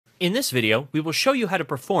In this video, we will show you how to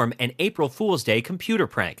perform an April Fool's Day computer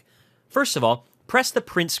prank. First of all, press the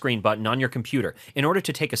print screen button on your computer in order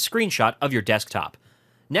to take a screenshot of your desktop.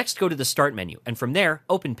 Next, go to the Start menu, and from there,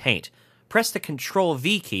 open Paint. Press the Ctrl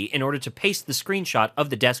V key in order to paste the screenshot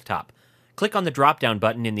of the desktop. Click on the drop-down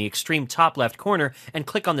button in the extreme top left corner and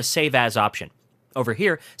click on the Save As option. Over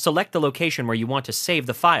here, select the location where you want to save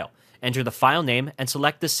the file. Enter the file name and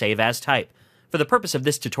select the Save As type. For the purpose of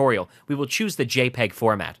this tutorial, we will choose the JPEG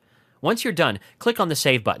format. Once you're done, click on the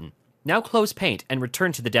Save button. Now close Paint and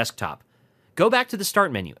return to the desktop. Go back to the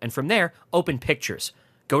Start menu, and from there, open Pictures.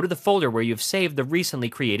 Go to the folder where you've saved the recently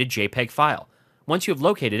created JPEG file. Once you have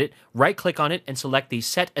located it, right-click on it and select the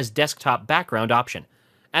Set as Desktop Background option.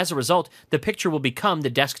 As a result, the picture will become the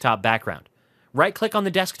desktop background. Right-click on the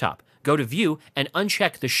desktop, go to View, and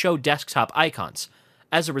uncheck the Show Desktop Icons.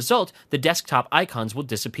 As a result, the desktop icons will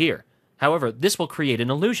disappear. However, this will create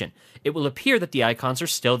an illusion. It will appear that the icons are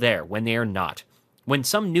still there when they are not. When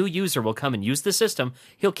some new user will come and use the system,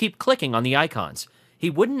 he'll keep clicking on the icons.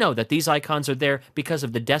 He wouldn't know that these icons are there because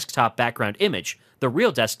of the desktop background image. The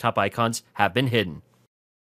real desktop icons have been hidden.